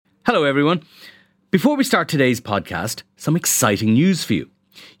Hello everyone. Before we start today's podcast, some exciting news for you.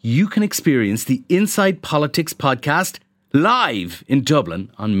 You can experience the Inside Politics podcast live in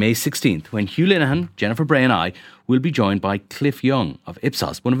Dublin on May 16th when Hugh Linehan, Jennifer Bray and I will be joined by Cliff Young of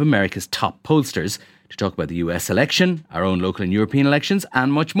Ipsos, one of America's top pollsters, to talk about the US election, our own local and European elections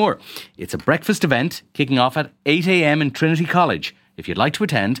and much more. It's a breakfast event kicking off at 8 a.m. in Trinity College. If you'd like to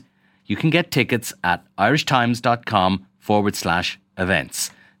attend, you can get tickets at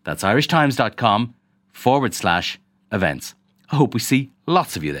irishtimes.com/events. That's irishtimes.com/events. I hope we see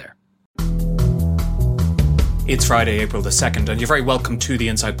lots of you there. It's Friday, April the 2nd, and you're very welcome to the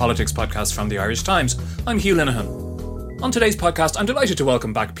Inside Politics podcast from the Irish Times. I'm Hugh Linehan. On today's podcast, I'm delighted to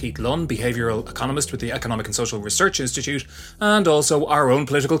welcome back Pete Lunn, behavioural economist with the Economic and Social Research Institute, and also our own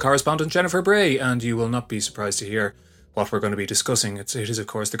political correspondent Jennifer Bray, and you will not be surprised to hear what we're going to be discussing. It is, of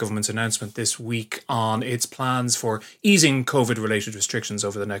course, the government's announcement this week on its plans for easing COVID-related restrictions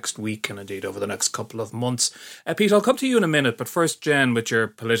over the next week and indeed over the next couple of months. Pete, I'll come to you in a minute, but first, Jen, with your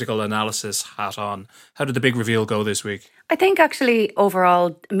political analysis hat on, how did the big reveal go this week? I think actually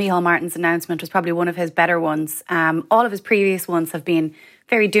overall Micheál Martin's announcement was probably one of his better ones. All of his previous ones have been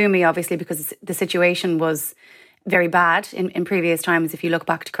very doomy, obviously, because the situation was very bad in previous times. If you look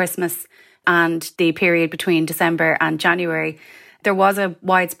back to Christmas and the period between December and January, there was a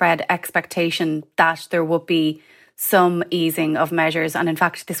widespread expectation that there would be some easing of measures. And in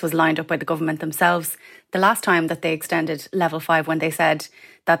fact, this was lined up by the government themselves the last time that they extended level 5, when they said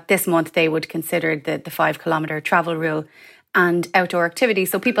that this month they would consider the 5-kilometre travel rule and outdoor activity.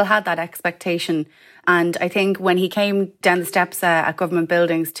 So people had that expectation. And I think when he came down the steps at government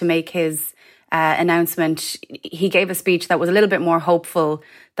buildings to make his announcement, he gave a speech that was a little bit more hopeful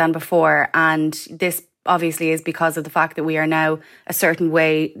than before. And this obviously is because of the fact that we are now a certain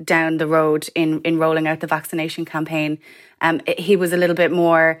way down the road in rolling out the vaccination campaign. He was a little bit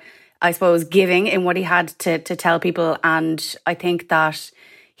more, I suppose, giving in what he had to tell people. And I think that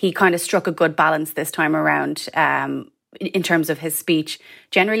he kind of struck a good balance this time around in terms of his speech.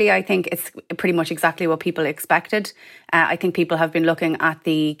 Generally, I think it's pretty much exactly what people expected. I think people have been looking at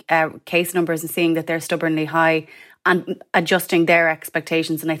the case numbers and seeing that they're stubbornly high and adjusting their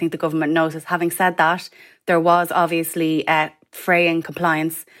expectations. And I think the government knows this. Having said that, there was obviously fraying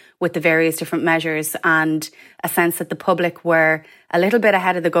compliance with the various different measures and a sense that the public were a little bit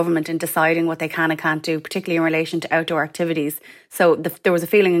ahead of the government in deciding what they can and can't do, particularly in relation to outdoor activities. So there was a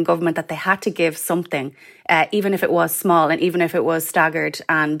feeling in government that they had to give something, even if it was small and even if it was staggered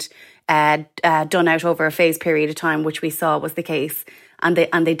and done out over a phased period of time, which we saw was the case. And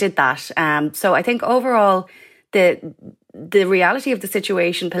they did that. So I think overall, the reality of the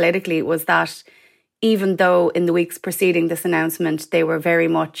situation politically was that even though in the weeks preceding this announcement, they were very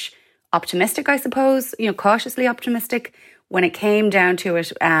much optimistic, I suppose, cautiously optimistic, when it came down to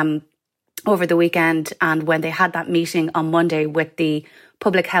it over the weekend and when they had that meeting on Monday with the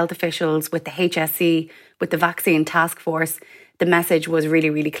public health officials, with the HSE, with the vaccine task force, the message was really,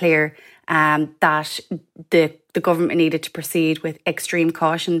 really clear that the government needed to proceed with extreme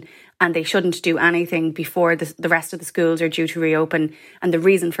caution and they shouldn't do anything before the rest of the schools are due to reopen. And the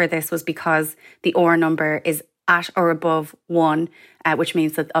reason for this was because the R number is at or above 1, which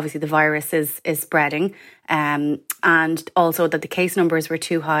means that obviously the virus is spreading, and also that the case numbers were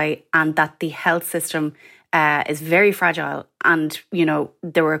too high and that the health system is very fragile. And,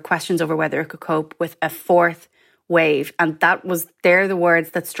 there were questions over whether it could cope with a fourth wave. And they're the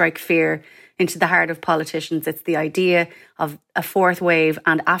words that strike fear into the heart of politicians. It's the idea of a fourth wave.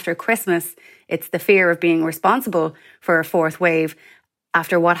 And after Christmas, it's the fear of being responsible for a fourth wave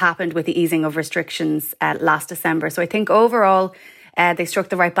after what happened with the easing of restrictions last December. So I think overall, they struck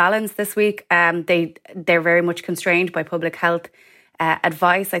the right balance this week. They're very much constrained by public health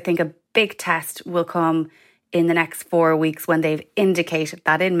advice. I think a big test will come in the next 4 weeks when they've indicated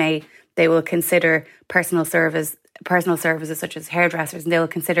that in May they will consider personal services such as hairdressers, and they will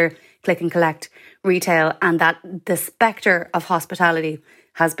consider click and collect retail, and that the spectre of hospitality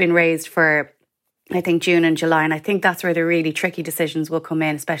has been raised for, I think, June and July. And I think that's where the really tricky decisions will come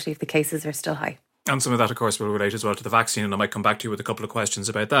in, especially if the cases are still high. And some of that, of course, will relate as well to the vaccine, and I might come back to you with a couple of questions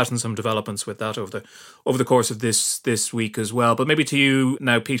about that and some developments with that over the course of this week as well. But maybe to you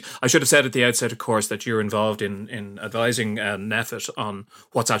now, Pete. I should have said at the outset, of course, that you're involved in advising NEFIT on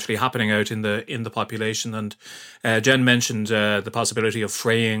what's actually happening out in the population. And Jen mentioned the possibility of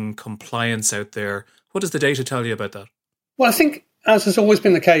fraying compliance out there. What does the data tell you about that? Well, I think, as has always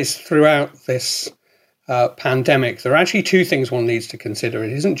been the case throughout this pandemic, there are actually two things one needs to consider.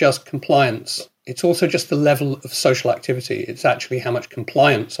 It isn't just compliance It's also just the level of social activity. It's actually how much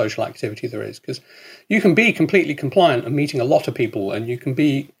compliant social activity there is, because you can be completely compliant and meeting a lot of people, and you can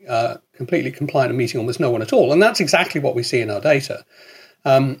be completely compliant and meeting almost no one at all. And that's exactly what we see in our data.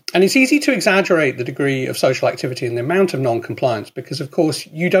 And it's easy to exaggerate the degree of social activity and the amount of non-compliance because, of course,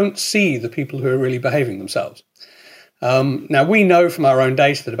 you don't see the people who are really behaving themselves. Now, we know from our own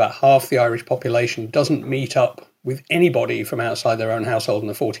data that about half the Irish population doesn't meet up with anybody from outside their own household in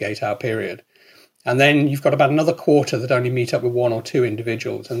a 48-hour period. And then you've got about another quarter that only meet up with one or two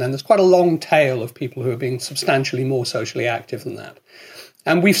individuals. And then there's quite a long tail of people who are being substantially more socially active than that.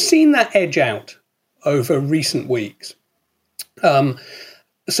 And we've seen that edge out over recent weeks.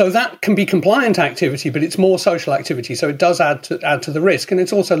 So that can be compliant activity, but it's more social activity. So it does add to the risk. And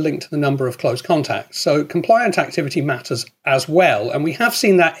it's also linked to the number of close contacts. So compliant activity matters as well. And we have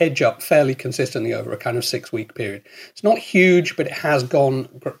seen that edge up fairly consistently over a kind of 6-week period. It's not huge, but it has gone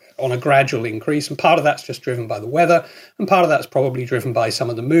on a gradual increase. And part of that's just driven by the weather. And part of that's probably driven by some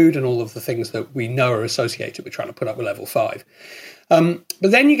of the mood and all of the things that we know are associated with trying to put up with level 5.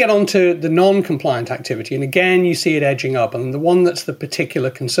 But then you get on to the non-compliant activity, and again, you see it edging up. And the one that's the particular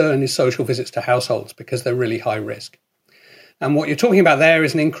concern is social visits to households because they're really high risk. And what you're talking about there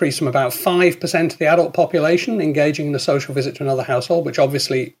is an increase from about 5% of the adult population engaging in a social visit to another household, which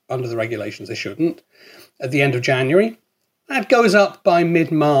obviously under the regulations they shouldn't, at the end of January. That goes up by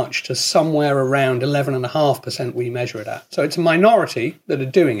mid-March to somewhere around 11.5% we measure it at. So it's a minority that are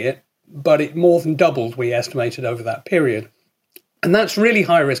doing it, but it more than doubled, we estimated, over that period. And that's really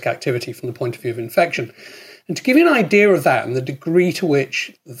high-risk activity from the point of view of infection. And to give you an idea of that and the degree to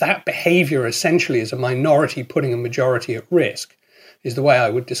which that behaviour essentially is a minority putting a majority at risk is the way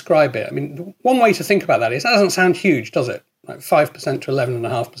I would describe it. I mean, one way to think about that is that doesn't sound huge, does it? Like 5% to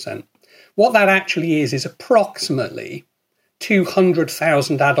 11.5%. What that actually is approximately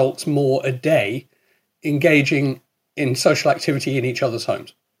 200,000 adults more a day engaging in social activity in each other's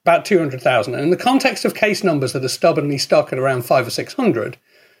homes. About 200,000. And in the context of case numbers that are stubbornly stuck at around 500 or 600,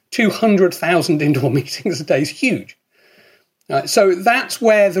 200,000 indoor meetings a day is huge. So that's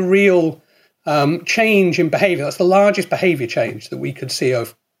where the real change in behaviour, that's the largest behaviour change that we could see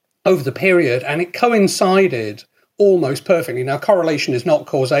over the period. And it coincided almost perfectly. Now, correlation is not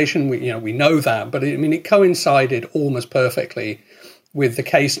causation. We know that. But it coincided almost perfectly with the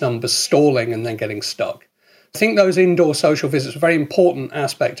case numbers stalling and then getting stuck. I think those indoor social visits are a very important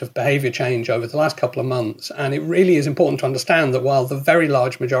aspect of behaviour change over the last couple of months. And it really is important to understand that while the very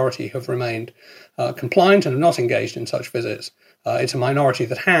large majority have remained compliant and have not engaged in such visits, it's a minority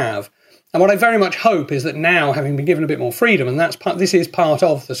that have. And what I very much hope is that now, having been given a bit more freedom, and this is part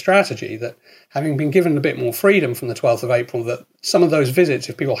of the strategy, that having been given a bit more freedom from the 12th of April, that some of those visits,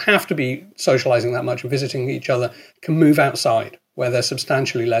 if people have to be socialising that much and visiting each other, can move outside where they're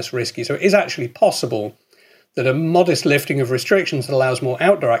substantially less risky. So it is actually possible that a modest lifting of restrictions that allows more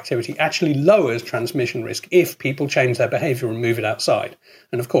outdoor activity actually lowers transmission risk if people change their behaviour and move it outside.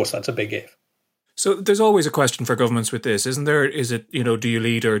 And of course, that's a big if. So there's always a question for governments with this, isn't there? Is it, do you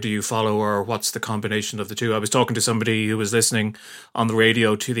lead or do you follow, or what's the combination of the two? I was talking to somebody who was listening on the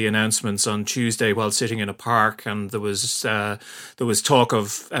radio to the announcements on Tuesday while sitting in a park, and there was talk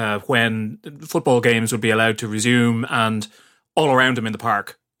of when football games would be allowed to resume, and all around him in the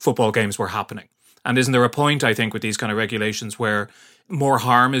park, football games were happening. And isn't there a point, I think, with these kind of regulations where more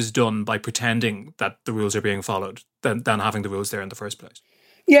harm is done by pretending that the rules are being followed than having the rules there in the first place?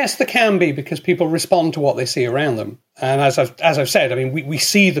 Yes, there can be, because people respond to what they see around them. And as I've said, we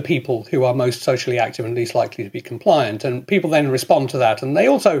see the people who are most socially active and least likely to be compliant, and people then respond to that. And they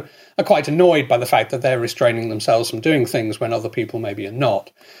also are quite annoyed by the fact that they're restraining themselves from doing things when other people maybe are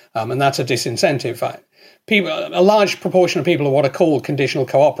not. And that's a disincentive. A large proportion of people are what are called conditional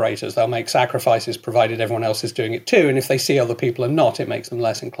cooperators. They'll make sacrifices provided everyone else is doing it too. And if they see other people are not, it makes them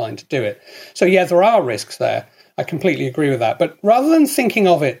less inclined to do it. So yeah, there are risks there. I completely agree with that. But rather than thinking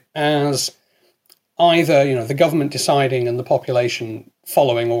of it as either, the government deciding and the population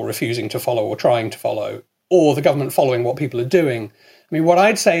following or refusing to follow or trying to follow, or the government following what people are doing, what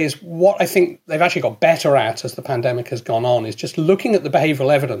I'd say is what I think they've actually got better at as the pandemic has gone on is just looking at the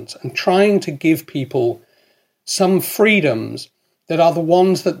behavioural evidence and trying to give people some freedoms that are the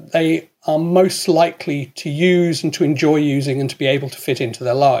ones that they are most likely to use and to enjoy using and to be able to fit into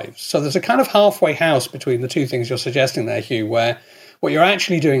their lives. So there's a kind of halfway house between the two things you're suggesting there, Hugh, where what you're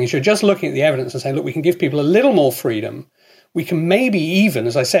actually doing is you're just looking at the evidence and saying, look, we can give people a little more freedom. We can maybe even,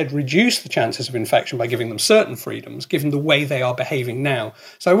 as I said, reduce the chances of infection by giving them certain freedoms, given the way they are behaving now.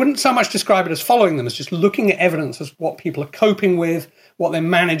 So I wouldn't so much describe it as following them as just looking at evidence as what people are coping with, what they're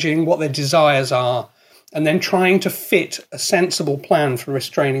managing, what their desires are, and then trying to fit a sensible plan for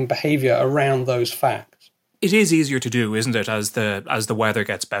restraining behaviour around those facts. It is easier to do, isn't it, as the weather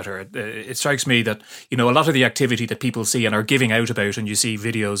gets better? It strikes me that, a lot of the activity that people see and are giving out about, and you see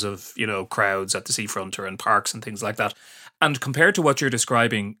videos of, crowds at the seafront or in parks and things like that. And compared to what you're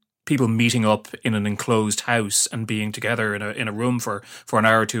describing, people meeting up in an enclosed house and being together in a room for an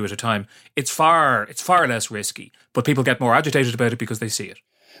hour or two at a time, it's far less risky. But people get more agitated about it because they see it.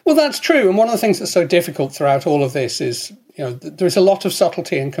 Well, that's true. And one of the things that's so difficult throughout all of this is, there's a lot of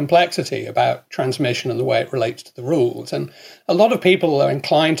subtlety and complexity about transmission and the way it relates to the rules. And a lot of people are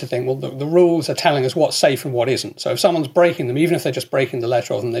inclined to think, well, the rules are telling us what's safe and what isn't. So if someone's breaking them, even if they're just breaking the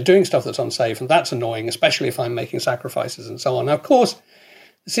letter of them, they're doing stuff that's unsafe, and that's annoying, especially if I'm making sacrifices and so on. Now, of course,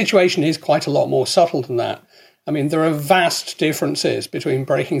 the situation is quite a lot more subtle than that. I mean, there are vast differences between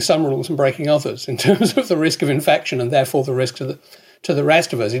breaking some rules and breaking others in terms of the risk of infection and therefore the risk to the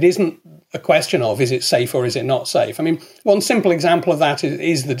rest of us. It isn't a question of is it safe or is it not safe. I mean, one simple example of that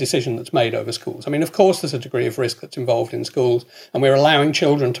is the decision that's made over schools. I mean, of course, there's a degree of risk that's involved in schools, and we're allowing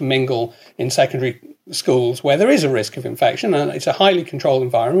children to mingle in secondary schools where there is a risk of infection, and it's a highly controlled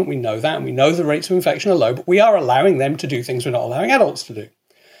environment. We know that, and we know the rates of infection are low, but we are allowing them to do things we're not allowing adults to do.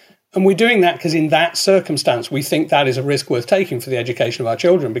 And we're doing that because in that circumstance, we think that is a risk worth taking for the education of our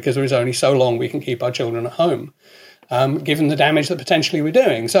children, because there is only so long we can keep our children at home, given the damage that potentially we're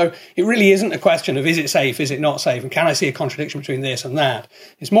doing. So it really isn't a question of is it safe, is it not safe, and can I see a contradiction between this and that?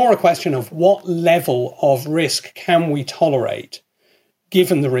 It's more a question of what level of risk can we tolerate,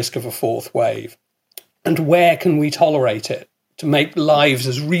 given the risk of a fourth wave, and where can we tolerate it to make lives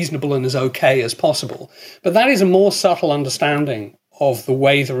as reasonable and as okay as possible. But that is a more subtle understanding of the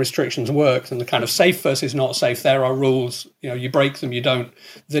way the restrictions work than the kind of safe versus not safe. There are rules, you break them, you don't,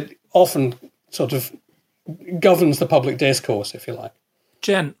 that often sort of governs the public discourse, if you like.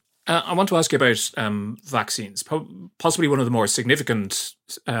 Jen, I want to ask you about vaccines. Possibly one of the more significant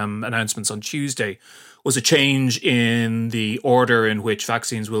announcements on Tuesday was a change in the order in which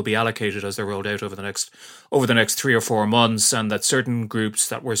vaccines will be allocated as they're rolled out over the next 3 or 4 months, and that certain groups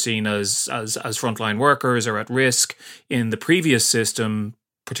that were seen as frontline workers are at risk in the previous system,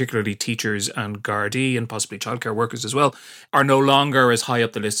 particularly teachers and Gardaí and possibly childcare workers as well, are no longer as high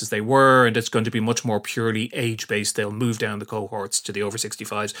up the list as they were, and it's going to be much more purely age-based. They'll move down the cohorts to the over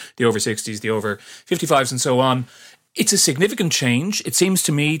 65s, the over 60s, the over 55s and so on. It's a significant change. It seems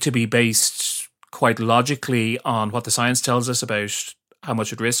to me to be based quite logically on what the science tells us about how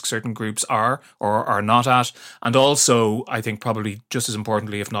much at risk certain groups are or are not at. And also, I think probably just as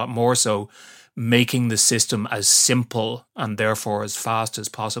importantly, if not more so, making the system as simple and therefore as fast as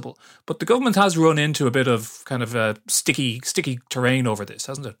possible. But the government has run into a bit of kind of a sticky terrain over this,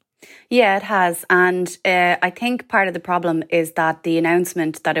 hasn't it? Yeah, it has. And I think part of the problem is that the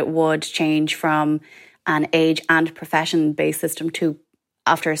announcement that it would change from an age and profession-based system to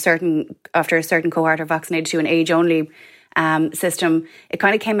after a certain cohort are vaccinated to an age-only system, it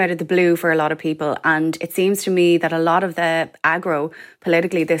kind of came out of the blue for a lot of people. And it seems to me that a lot of the aggro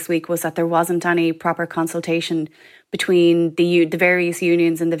politically this week was that there wasn't any proper consultation between the various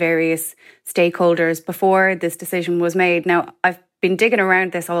unions and the various stakeholders before this decision was made. Now, I've been digging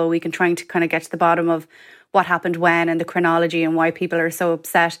around this all week and trying to kind of get to the bottom of what happened when and the chronology and why people are so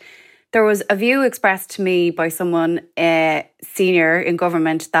upset. There was a view expressed to me by someone senior in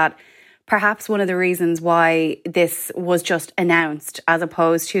government that perhaps one of the reasons why this was just announced as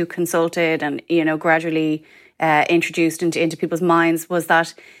opposed to consulted and, gradually introduced into people's minds was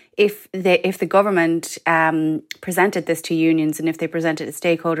that if the government presented this to unions and if they presented it to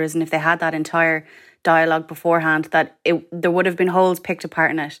stakeholders and if they had that entire dialogue beforehand, that there would have been holes picked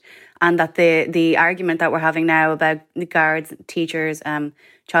apart in it, and that the argument that we're having now about the guards, teachers,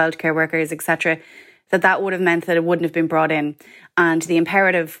 childcare workers, etc., that would have meant that it wouldn't have been brought in. And the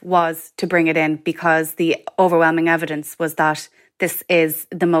imperative was to bring it in because the overwhelming evidence was that this is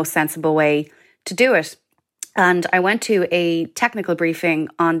the most sensible way to do it. And I went to a technical briefing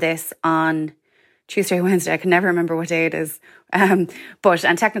on this on Tuesday or Wednesday. I can never remember what day it is. But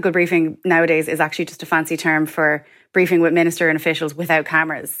technical briefing nowadays is actually just a fancy term for briefing with minister and officials without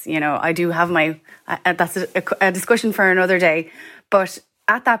cameras. I do have that's a discussion for another day. But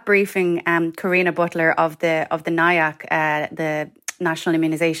at that briefing, Karina Butler of the NIAC, the National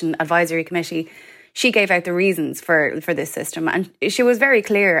Immunisation Advisory Committee, she gave out the reasons for this system, and she was very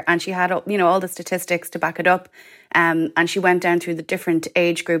clear, and she had all the statistics to back it up, and she went down through the different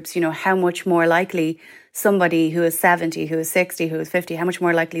age groups. How much more likely somebody who is 70, who is 60, who is 50, how much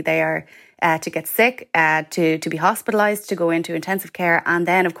more likely they are to get sick, to be hospitalised, to go into intensive care, and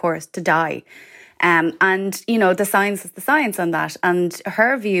then of course to die. And the science is the science on that. And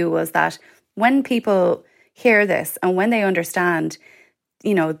her view was that when people hear this and when they understand,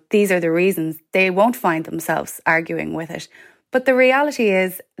 these are the reasons, they won't find themselves arguing with it. But the reality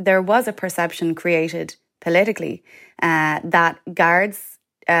is there was a perception created politically that guards,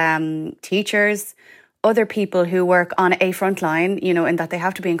 teachers, other people who work on a front line, in that they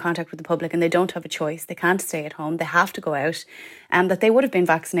have to be in contact with the public and they don't have a choice. They can't stay at home. They have to go out, and that they would have been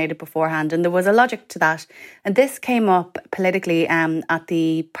vaccinated beforehand. And there was a logic to that. And this came up politically at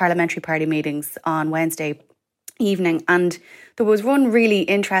the parliamentary party meetings on Wednesday evening. And there was one really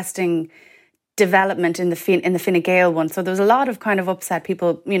interesting development in the Fine Gael one. So there was a lot of kind of upset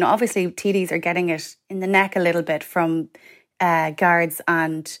people. Obviously TDs are getting it in the neck a little bit from guards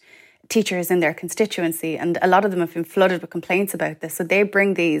and teachers in their constituency, and a lot of them have been flooded with complaints about this. So they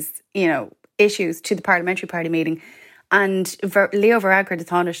bring these, issues to the parliamentary party meeting. And Leo Varadkar, the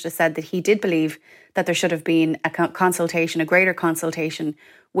Taoiseach, said that he did believe that there should have been a greater consultation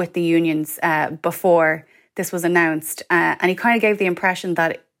with the unions before this was announced. And he kind of gave the impression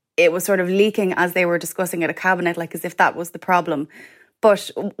that it was sort of leaking as they were discussing at a cabinet, like as if that was the problem.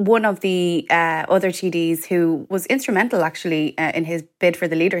 But one of the other TDs who was instrumental actually in his bid for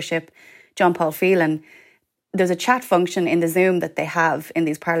the leadership, John Paul Phelan, there's a chat function in the Zoom that they have in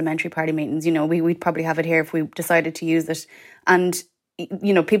these parliamentary party meetings. We'd probably have it here if we decided to use it. And,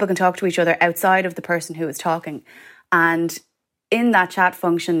 people can talk to each other outside of the person who is talking. And in that chat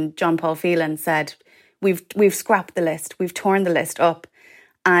function, John Paul Phelan said, we've scrapped the list, we've torn the list up.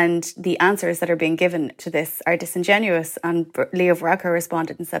 And the answers that are being given to this are disingenuous. And Leo Varadkar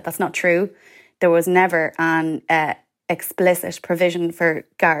responded and said, that's not true. There was never an explicit provision for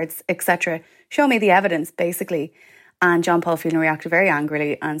guards, etc. Show me the evidence, basically. And John Paul Phelan reacted very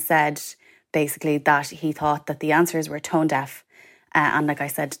angrily and said, basically, that he thought that the answers were tone deaf. And like I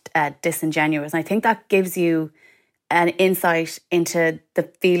said, disingenuous. And I think that gives you an insight into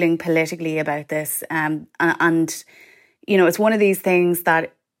the feeling politically about this. And it's one of these things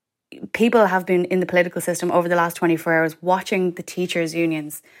that people have been in the political system over the last 24 hours watching the teachers'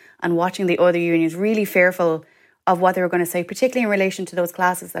 unions and watching the other unions really fearful of what they were going to say, particularly in relation to those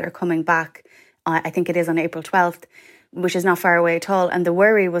classes that are coming back. I think it is on April 12th, which is not far away at all. And the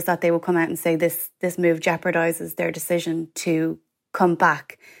worry was that they would come out and say this move jeopardises their decision to come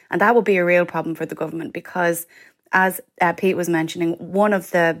back. And that would be a real problem for the government because, as Pete was mentioning, one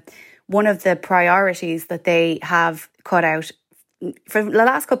of the priorities that they have cut out for the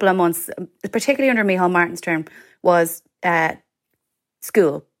last couple of months, particularly under Micheál Martin's term, was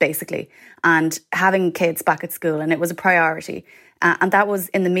school, basically, and having kids back at school. And it was a priority. And that was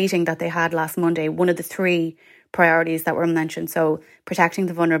in the meeting that they had last Monday, one of the three priorities that were mentioned. So protecting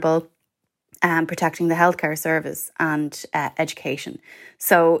the vulnerable, protecting the healthcare service and education.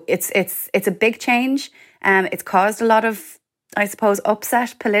 So it's a big change. It's caused a lot of, I suppose,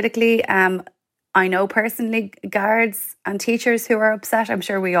 upset politically. I know personally guards and teachers who are upset. I'm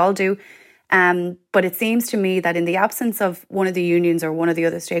sure we all do. But it seems to me that in the absence of one of the unions or one of the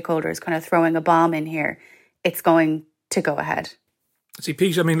other stakeholders kind of throwing a bomb in here, it's going to go ahead. See,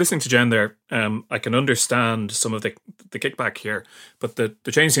 Pete, I mean, listening to Jen there, I can understand some of the kickback here, but the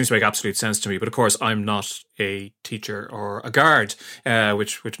change seems to make absolute sense to me. But of course, I'm not a teacher or a guard,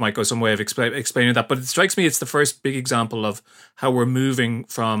 which might go some way of explaining that. But it strikes me it's the first big example of how we're moving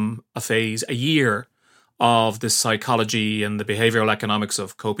from a year of the psychology and the behavioural economics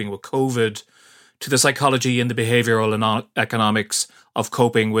of coping with COVID to the psychology and the behavioural economics of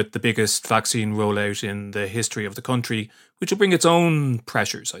coping with the biggest vaccine rollout in the history of the country, which will bring its own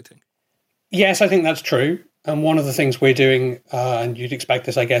pressures, I think. Yes, I think that's true. And one of the things we're doing, and you'd expect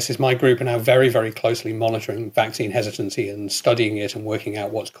this, I guess, is my group are now very, very closely monitoring vaccine hesitancy and studying it and working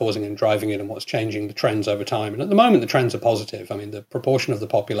out what's causing and driving it and what's changing the trends over time. And at the moment, the trends are positive. I mean, the proportion of the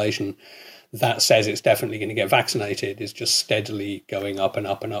population that says it's definitely going to get vaccinated is just steadily going up and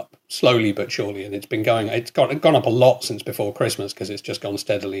up and up, slowly but surely. And it's gone up a lot since before Christmas because it's just gone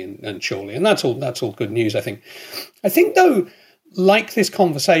steadily and surely. And that's all good news, I think. I think, though, like this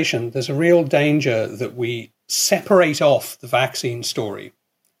conversation, there's a real danger that we separate off the vaccine story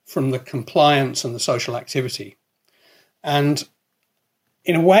from the compliance and the social activity. And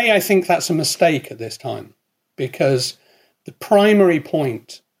in a way, I think that's a mistake at this time, because the primary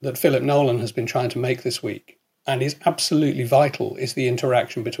point that Philip Nolan has been trying to make this week, and is absolutely vital, is the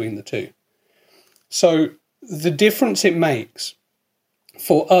interaction between the two. So the difference it makes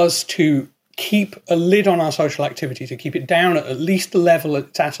for us to keep a lid on our social activity, to keep it down at least the level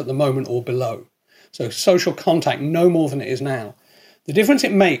it's at the moment or below. So social contact no more than it is now. The difference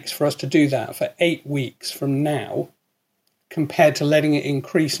it makes for us to do that for 8 weeks from now compared to letting it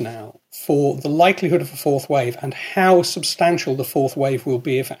increase now for the likelihood of a fourth wave and how substantial the fourth wave will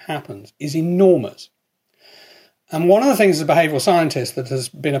be if it happens is enormous. And one of the things as a behavioural scientist that has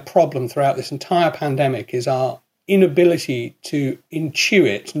been a problem throughout this entire pandemic is our inability to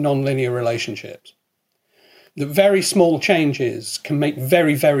intuit nonlinear relationships. That very small changes can make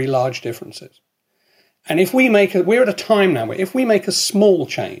very, very large differences. And if we're at a time now where if we make a small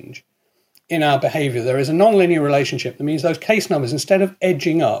change in our behaviour, there is a nonlinear relationship that means those case numbers, instead of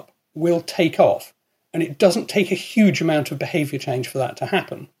edging up, will take off. And it doesn't take a huge amount of behaviour change for that to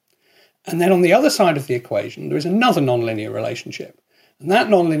happen. And then on the other side of the equation, there is another nonlinear relationship. And that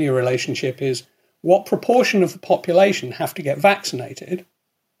nonlinear relationship is what proportion of the population have to get vaccinated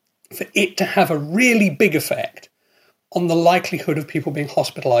for it to have a really big effect on the likelihood of people being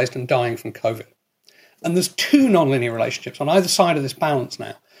hospitalised and dying from COVID. And there's two nonlinear relationships on either side of this balance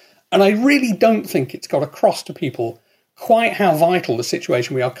now. And I really don't think it's got across to people quite how vital the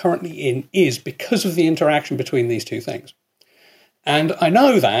situation we are currently in is because of the interaction between these two things. And I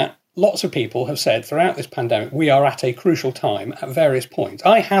know that lots of people have said throughout this pandemic, we are at a crucial time at various points.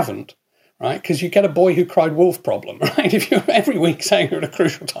 I haven't, right? Because you get a boy who cried wolf problem, right? If you're every week saying you're at a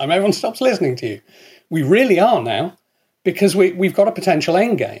crucial time, everyone stops listening to you. We really are now because we've got a potential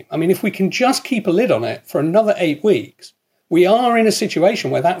end game. I mean, if we can just keep a lid on it for another 8 weeks, we are in a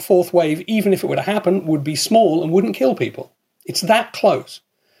situation where that fourth wave, even if it were to happen, would be small and wouldn't kill people. It's that close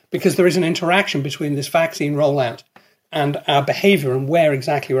because there is an interaction between this vaccine rollout and our behaviour and where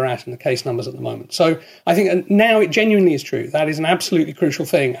exactly we're at in the case numbers at the moment. So I think now it genuinely is true. That is an absolutely crucial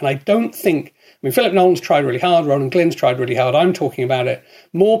thing. And I don't think, Philip Nolan's tried really hard, Roland Glynn's tried really hard, I'm talking about it.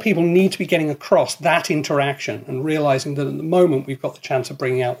 More people need to be getting across that interaction and realising that at the moment we've got the chance of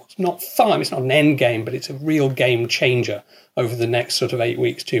bringing out what's not fun, it's not an end game, but it's a real game changer over the next sort of 8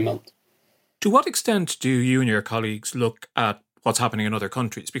 weeks, 2 months. To what extent do you and your colleagues look at what's happening in other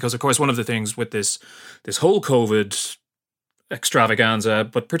countries? Because, of course, one of the things with this whole COVID extravaganza,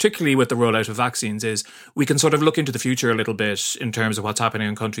 but particularly with the rollout of vaccines, is we can sort of look into the future a little bit in terms of what's happening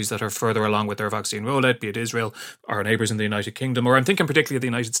in countries that are further along with their vaccine rollout, be it Israel, our neighbours in the United Kingdom, or I'm thinking particularly of the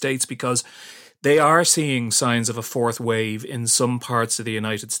United States, because they are seeing signs of a fourth wave in some parts of the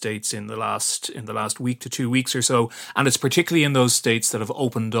United States in the last week to 2 weeks or so, and it's particularly in those states that have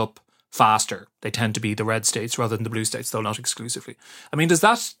opened up faster. They tend to be the red states rather than the blue states, though not exclusively. I mean, does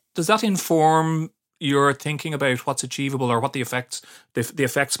that inform your thinking about what's achievable or what the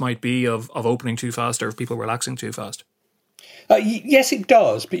effects might be of opening too fast or of people relaxing too fast? Yes, it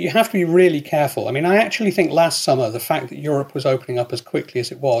does, but you have to be really careful. I mean, I actually think last summer, the fact that Europe was opening up as quickly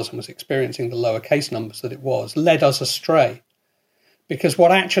as it was and was experiencing the lower case numbers that it was led us astray. Because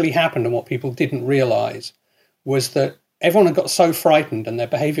what actually happened and what people didn't realise was that everyone had got so frightened and their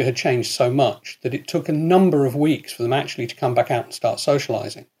behaviour had changed so much that it took a number of weeks for them actually to come back out and start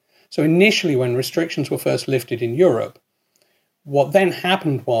socialising. So initially, when restrictions were first lifted in Europe, what then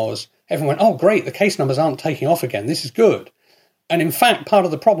happened was everyone went, oh, great, the case numbers aren't taking off again. This is good. And in fact, part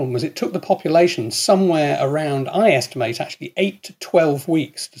of the problem was it took the population somewhere around, I estimate, actually 8 to 12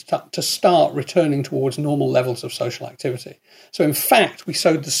 weeks to start returning towards normal levels of social activity. So in fact, we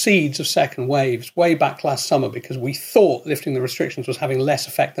sowed the seeds of second waves way back last summer because we thought lifting the restrictions was having less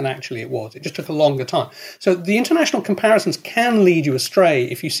effect than actually it was. It just took a longer time. So the international comparisons can lead you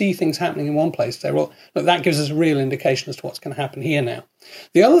astray if you see things happening in one place. Say, well, look, that gives us a real indication as to what's going to happen here now.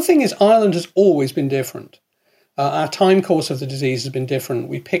 The other thing is Ireland has always been different. Our time course of the disease has been different.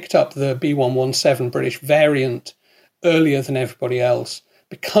 We picked up the B117 British variant earlier than everybody else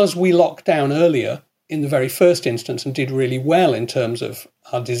because we locked down earlier in the very first instance and did really well in terms of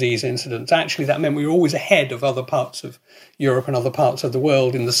our disease incidence. Actually, that meant we were always ahead of other parts of Europe and other parts of the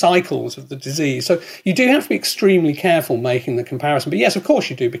world in the cycles of the disease. So you do have to be extremely careful making the comparison. But yes, of course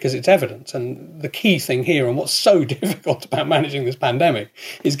you do, because it's evidence. And the key thing here, and what's so difficult about managing this pandemic,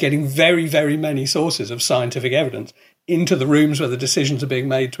 is getting very, very many sources of scientific evidence into the rooms where the decisions are being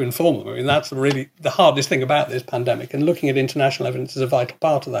made to inform them. I mean, that's really the hardest thing about this pandemic. And looking at international evidence is a vital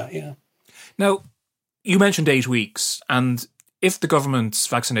part of that, yeah. Now, you mentioned 8 weeks, and if the government's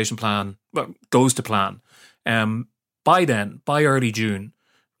vaccination plan goes to plan, by then, by early June,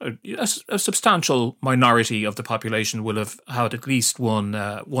 a substantial minority of the population will have had at least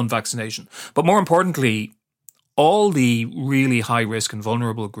one vaccination. But more importantly, all the really high risk and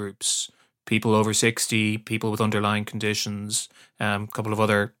vulnerable groups, people over 60, people with underlying conditions, a couple of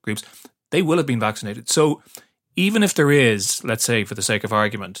other groups, they will have been vaccinated. So even if there is, let's say for the sake of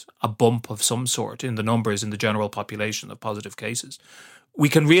argument, a bump of some sort in the numbers in the general population of positive cases, we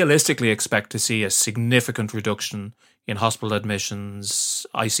can realistically expect to see a significant reduction in hospital admissions,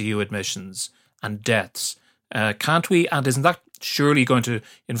 ICU admissions and deaths Can't we? And isn't that surely going to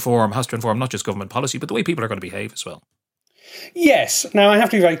has to inform not just government policy, but the way people are going to behave as well? Yes. Now, I have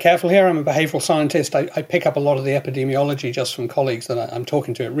to be very careful here. I'm a behavioural scientist. I pick up a lot of the epidemiology just from colleagues that I'm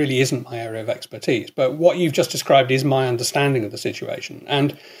talking to. It really isn't my area of expertise. But what you've just described is my understanding of the situation.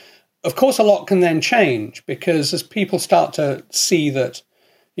 And, of course, a lot can then change because as people start to see that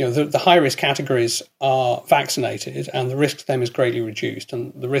the high-risk categories are vaccinated and the risk to them is greatly reduced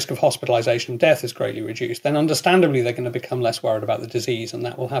and the risk of hospitalisation and death is greatly reduced, then understandably they're going to become less worried about the disease, and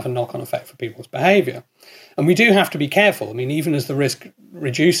that will have a knock-on effect for people's behaviour. And we do have to be careful. I mean, even as the risk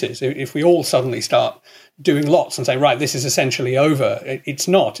reduces, if we all suddenly start doing lots and say, right, this is essentially over, it's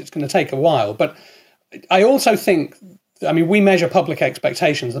not. It's going to take a while. But I also think, we measure public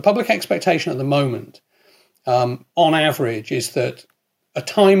expectations. The public expectation at the moment, on average, is that a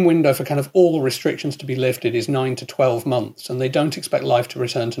time window for kind of all restrictions to be lifted is 9 to 12 months, and they don't expect life to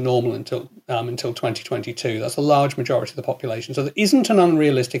return to normal until 2022. That's a large majority of the population. So there isn't an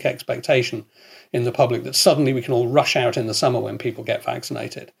unrealistic expectation in the public that suddenly we can all rush out in the summer when people get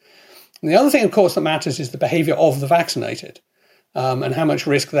vaccinated. And the other thing, of course, that matters is the behaviour of the vaccinated, and how much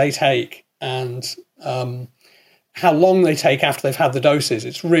risk they take and how long they take after they've had the doses.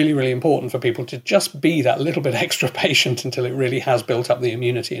 It's really, really important for people to just be that little bit extra patient until it really has built up the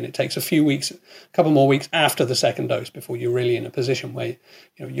immunity. And it takes a couple more weeks after the second dose before you're really in a position where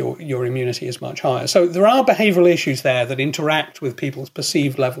your immunity is much higher. So there are behavioural issues there that interact with people's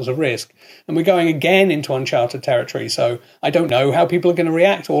perceived levels of risk. And we're going again into uncharted territory. So I don't know how people are going to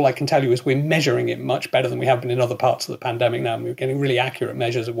react. All I can tell you is we're measuring it much better than we have been in other parts of the pandemic now. And we're getting really accurate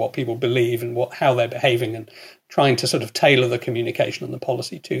measures of what people believe and how they're behaving, and trying to sort of tailor the communication and the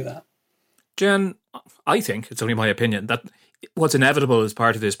policy to that. Jen, I think, it's only my opinion, that what's inevitable as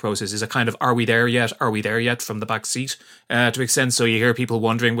part of this process is a kind of are we there yet from the back seat to extent. So you hear people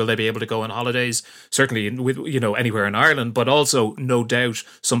wondering, will they be able to go on holidays? Certainly anywhere in Ireland, but also no doubt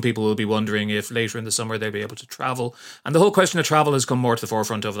some people will be wondering if later in the summer they'll be able to travel. And the whole question of travel has come more to the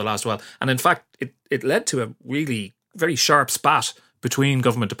forefront over the last while. And in fact, it led to a really very sharp spat between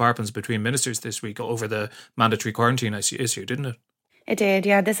government departments, between ministers this week over the mandatory quarantine issue, didn't it? It did,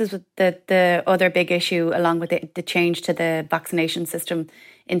 yeah. This is the other big issue, along with the change to the vaccination system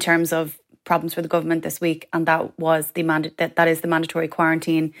in terms of problems for the government this week, and that was that is the mandatory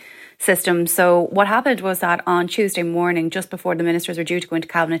quarantine system. So what happened was that on Tuesday morning, just before the ministers were due to go into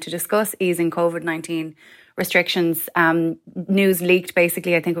Cabinet to discuss easing COVID-19 restrictions, news leaked,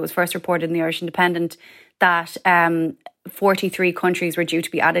 basically, I think it was first reported in the Irish Independent, that 43 countries were due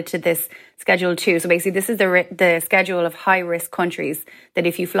to be added to this Schedule 2. So basically this is the schedule of high-risk countries that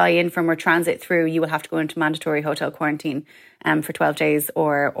if you fly in from or transit through, you will have to go into mandatory hotel quarantine for 12 days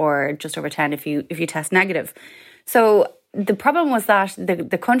or just over 10 if you test negative. So the problem was that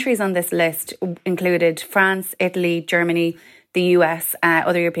the countries on this list included France, Italy, Germany, the US,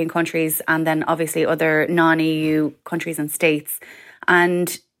 other European countries, and then obviously other non-EU countries and states.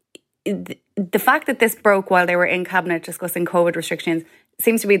 And the fact that this broke while they were in Cabinet discussing COVID restrictions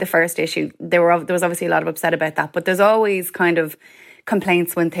seems to be the first issue. There was obviously a lot of upset about that, but there's always kind of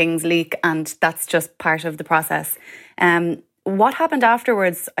complaints when things leak, and that's just part of the process. What happened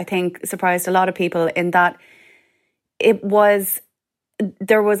afterwards, I think, surprised a lot of people in that there was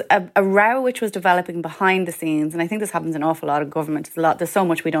a row which was developing behind the scenes, and I think this happens in an awful lot of government. There's so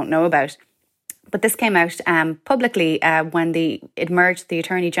much we don't know about. But this came out publicly when it emerged the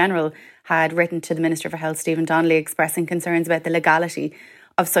Attorney General had written to the Minister for Health, Stephen Donnelly, expressing concerns about the legality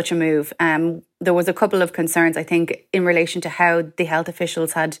of such a move. There was a couple of concerns, I think, in relation to how the health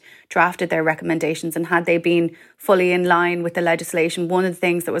officials had drafted their recommendations and had they been fully in line with the legislation. One of the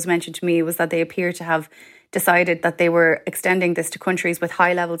things that was mentioned to me was that they appear to have decided that they were extending this to countries with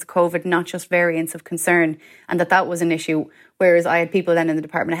high levels of COVID, not just variants of concern, and that was an issue. Whereas I had people then in the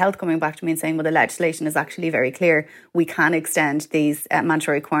Department of Health coming back to me and saying, well, the legislation is actually very clear. We can extend these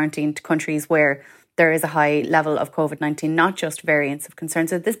mandatory quarantine to countries where there is a high level of COVID-19, not just variants of concern.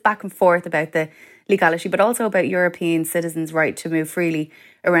 So this back and forth about the legality, but also about European citizens' right to move freely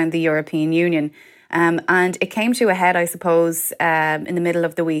around the European Union. And it came to a head, I suppose, in the middle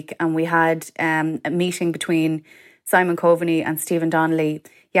of the week. And we had a meeting between Simon Coveney and Stephen Donnelly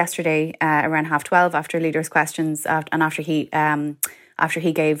yesterday around 12:30 after leaders' questions and after he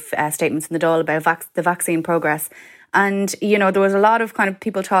gave statements in the Dáil about the vaccine progress. And, there was a lot of kind of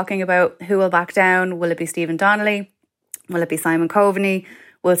people talking about who will back down. Will it be Stephen Donnelly? Will it be Simon Coveney?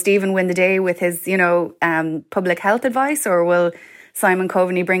 Will Stephen win the day with his, public health advice? Or will Simon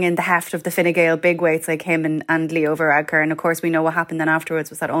Coveney bring in the heft of the Fine Gael bigwigs like him and Leo Varadkar. And of course, we know what happened then afterwards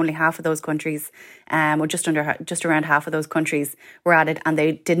was that only half of those countries, or just around half of those countries were added, and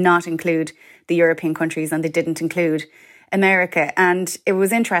they did not include the European countries, and they didn't include America. And it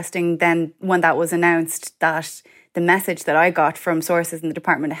was interesting then when that was announced that the message that I got from sources in the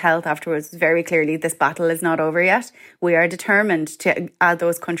Department of Health afterwards was very clearly, this battle is not over yet. We are determined to add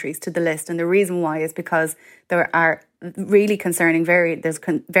those countries to the list. And the reason why is because there are really concerning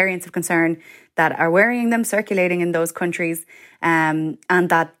variants of concern that are worrying them, circulating in those countries. And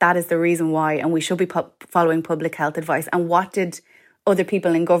that is the reason why. And we should be following public health advice. And what did other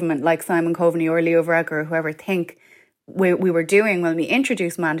people in government like Simon Coveney or Leo Varadkar or whoever think we were doing when we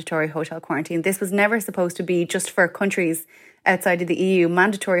introduced mandatory hotel quarantine? This was never supposed to be just for countries outside of the EU.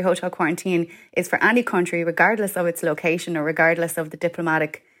 Mandatory hotel quarantine is for any country, regardless of its location or regardless of the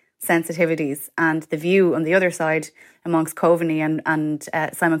diplomatic sensitivities. And the view on the other side amongst Coveney and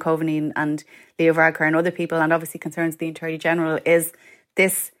Simon Coveney and Leo Varadkar and other people, and obviously concerns the Attorney General, is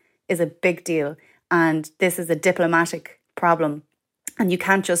this is a big deal and this is a diplomatic problem. And you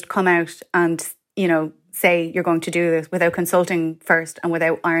can't just come out and, say you're going to do this without consulting first and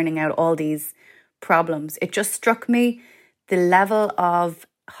without ironing out all these problems. It just struck me the level of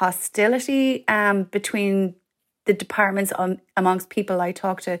hostility between the departments amongst people I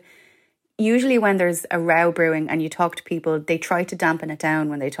talk to. Usually when there's a row brewing and you talk to people, they try to dampen it down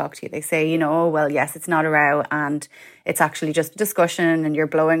when they talk to you. They say, oh, well, yes, it's not a row and it's actually just a discussion and you're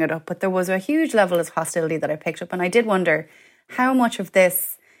blowing it up. But there was a huge level of hostility that I picked up. And I did wonder how much of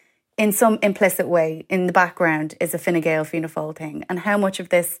this, in some implicit way, in the background, is a Fine Gael Fianna Fáil thing, and how much of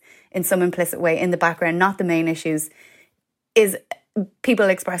this, in some implicit way, in the background, not the main issues, is people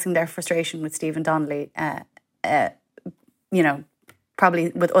expressing their frustration with Stephen Donnelly, probably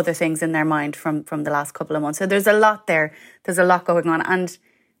with other things in their mind from the last couple of months. So there's a lot there. There's a lot going on, and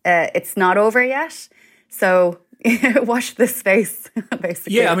it's not over yet. So wash this space,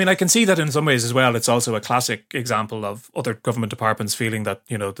 basically. Yeah, I mean, I can see that in some ways as well. It's also a classic example of other government departments feeling that,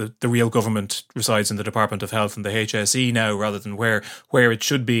 the real government resides in the Department of Health and the HSE now rather than where it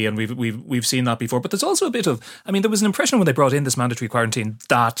should be. And we've seen that before. But there's also a bit of, there was an impression when they brought in this mandatory quarantine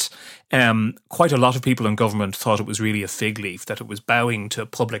that quite a lot of people in government thought it was really a fig leaf, that it was bowing to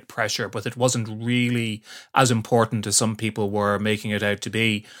public pressure, but it wasn't really as important as some people were making it out to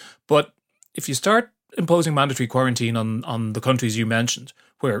be. But if you start imposing mandatory quarantine on the countries you mentioned,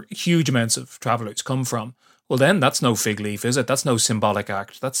 where huge amounts of travellers come from, well then that's no fig leaf, is it? That's no symbolic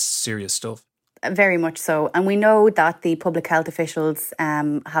act. That's serious stuff. Very much so. And we know that the public health officials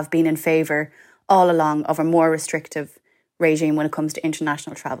have been in favour all along of a more restrictive regime when it comes to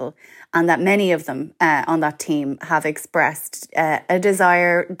international travel, and that many of them on that team have expressed a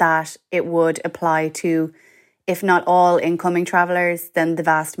desire that it would apply to, if not all incoming travellers, then the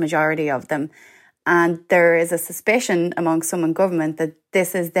vast majority of them. And there is a suspicion among some in government that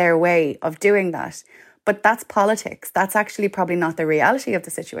this is their way of doing that. But that's politics. That's actually probably not the reality of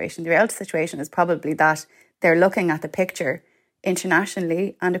the situation. The reality of the situation is probably that they're looking at the picture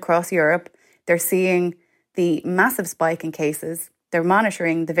internationally and across Europe. They're seeing the massive spike in cases. They're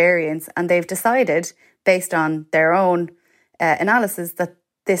monitoring the variants, and they've decided, based on their own analysis, that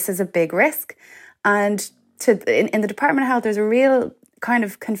this is a big risk. And in the Department of Health, there's a real kind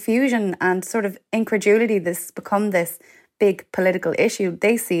of confusion and sort of incredulity. This has become this big political issue.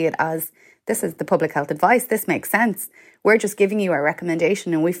 They see it as, this is the public health advice. This makes sense. We're just giving you our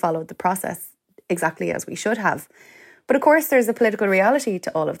recommendation and we followed the process exactly as we should have. But of course, there's a political reality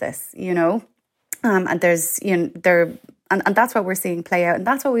to all of this, and there's, and that's what we're seeing play out. And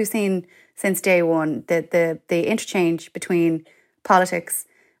that's what we've seen since day one, the interchange between politics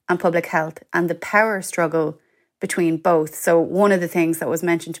and public health and the power struggle between both. So one of the things that was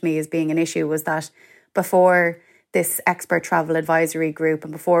mentioned to me as being an issue was that before this expert travel advisory group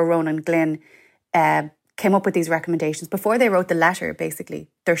and before Ronan Glynn came up with these recommendations, before they wrote the letter, basically,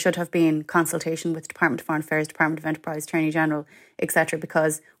 there should have been consultation with Department of Foreign Affairs, Department of Enterprise, Attorney General, etc.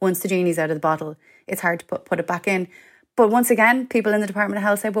 Because once the genie's out of the bottle, it's hard to put it back in. But once again, people in the Department of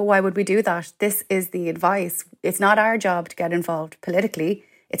Health say, well, why would we do that? This is the advice. It's not our job to get involved politically.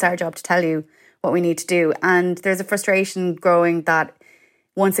 It's our job to tell you what we need to do. And there's a frustration growing that,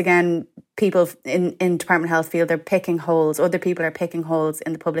 once again, people in Department of Health feel they're picking holes. Other people are picking holes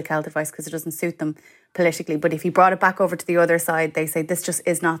in the public health advice because it doesn't suit them politically. But if you brought it back over to the other side, they say this just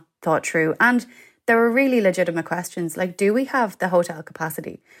is not thought through. And there are really legitimate questions like, do we have the hotel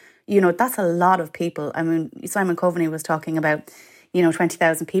capacity? That's a lot of people. I mean, Simon Coveney was talking about,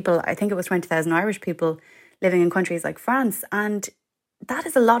 20,000 people. I think it was 20,000 Irish people living in countries like France. And that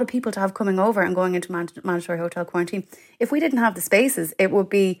is a lot of people to have coming over and going into mandatory hotel quarantine. If we didn't have the spaces, it would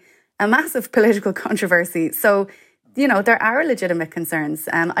be a massive political controversy. So, there are legitimate concerns.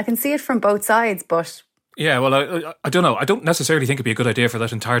 I can see it from both sides, but... Yeah, well, I don't know. I don't necessarily think it'd be a good idea for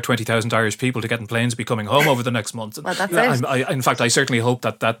that entire 20,000 Irish people to get in planes and be coming home over the next month. Well, that's it. In fact, I certainly hope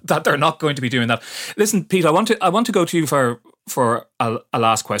that they're not going to be doing that. Listen, Pete, I want to go to you for a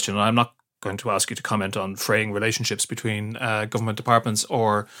last question, and I'm not going to ask you to comment on fraying relationships between government departments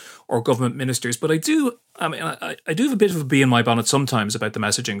or government ministers, but I do have a bit of a bee in my bonnet sometimes about the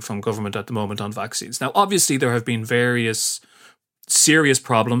messaging from government at the moment on vaccines. Now, obviously, there have been various serious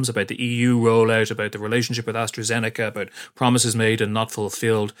problems about the EU rollout, about the relationship with AstraZeneca, about promises made and not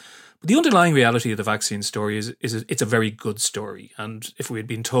fulfilled. But the underlying reality of the vaccine story is it's a very good story. And if we had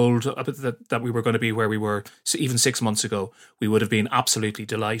been told that we were going to be where we were even 6 months ago, we would have been absolutely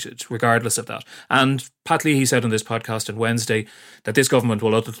delighted, regardless of that. And Pat Leahy said on this podcast on Wednesday that this government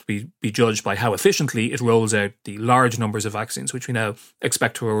will ultimately be judged by how efficiently it rolls out the large numbers of vaccines, which we now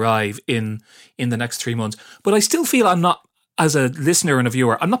expect to arrive in the next 3 months. But I still feel I'm not, as a listener and a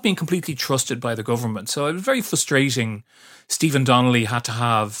viewer, I'm not being completely trusted by the government. So it was very frustrating. Stephen Donnelly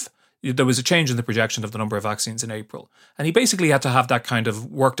there was a change in the projection of the number of vaccines in April. And he basically had to have that kind of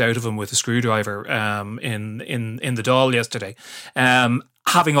worked out of him with a screwdriver in the Dáil yesterday,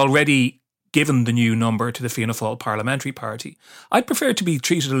 having already given the new number to the Fianna Fáil parliamentary party. I'd prefer to be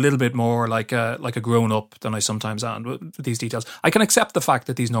treated a little bit more like a grown-up than I sometimes am with these details. I can accept the fact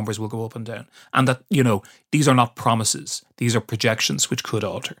that these numbers will go up and down, and that, these are not promises. These are projections which could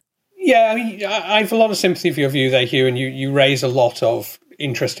alter. Yeah, I mean, I have a lot of sympathy for your view there, Hugh, and you raise a lot of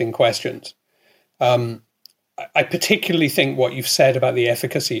interesting questions. I particularly think what you've said about the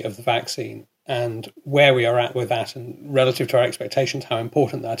efficacy of the vaccine and where we are at with that and relative to our expectations, how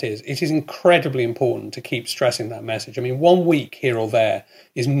important that is. It is incredibly important to keep stressing that message. I mean, 1 week here or there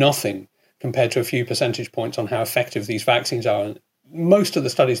is nothing compared to a few percentage points on how effective these vaccines are. And most of the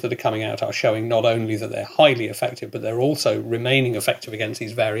studies that are coming out are showing not only that they're highly effective, but they're also remaining effective against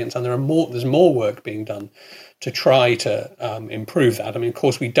these variants. And there's more work being done to try to improve that. I mean, of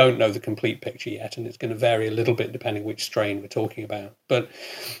course, we don't know the complete picture yet, and it's going to vary a little bit depending which strain we're talking about. But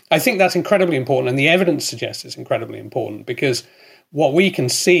I think that's incredibly important, and the evidence suggests it's incredibly important, because what we can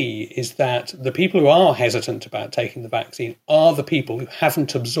see is that the people who are hesitant about taking the vaccine are the people who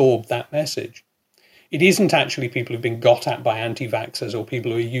haven't absorbed that message. It isn't actually people who've been got at by anti-vaxxers or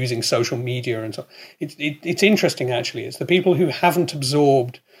people who are using social media and so on. It's interesting, actually. It's the people who haven't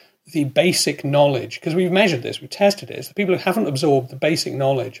absorbed the basic knowledge, because we've measured this, we've tested it. It's the people who haven't absorbed the basic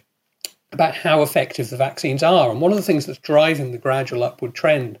knowledge about how effective the vaccines are. And one of the things that's driving the gradual upward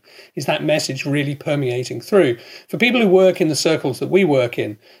trend is that message really permeating through. For people who work in the circles that we work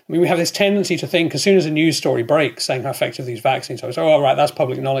in, I mean, we have this tendency to think as soon as a news story breaks saying how effective these vaccines are, we say, oh, all right, that's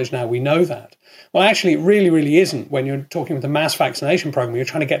public knowledge now, we know that. Well, actually, it really, really isn't when you're talking with a mass vaccination program. You're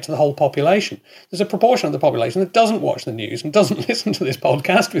trying to get to the whole population. There's a proportion of the population that doesn't watch the news and doesn't listen to this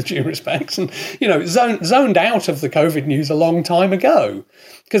podcast, with due respects, and, zoned out of the COVID news a long time ago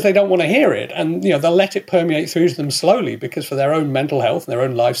because they don't want to hear it. And, they'll let it permeate through to them slowly because for their own mental health and their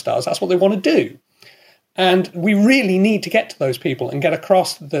own lifestyles, that's what they want to do. And we really need to get to those people and get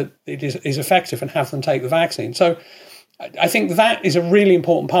across that it is effective and have them take the vaccine. So I think that is a really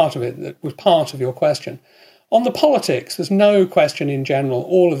important part of it, that was part of your question. On the politics, there's no question in general,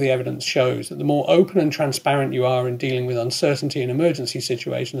 all of the evidence shows that the more open and transparent you are in dealing with uncertainty in emergency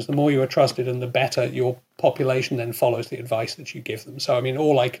situations, the more you are trusted and the better your population then follows the advice that you give them. So, I mean,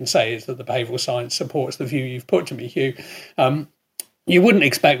 all I can say is that the behavioural science supports the view you've put to me, Hugh. You wouldn't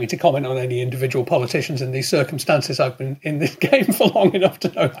expect me to comment on any individual politicians in these circumstances. I've been in this game for long enough to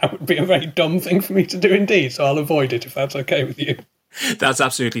know that would be a very dumb thing for me to do indeed. So I'll avoid it if that's okay with you. That's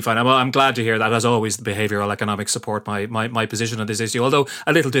absolutely fine. I'm glad to hear that. As always, the behavioural economics support my position on this issue, although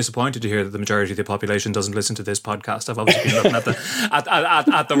a little disappointed to hear that the majority of the population doesn't listen to this podcast. I've obviously been looking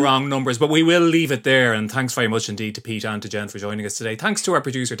at the wrong numbers, but we will leave it there. And thanks very much indeed to Pete and to Jen for joining us today. Thanks to our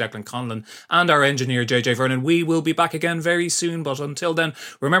producer Declan Conlon and our engineer JJ Vernon. We will be back again very soon, but until then,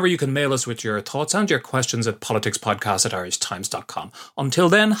 remember you can mail us with your thoughts and your questions at politicspodcast@irishtimes.com. Until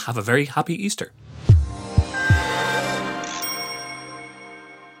then, have a very happy Easter.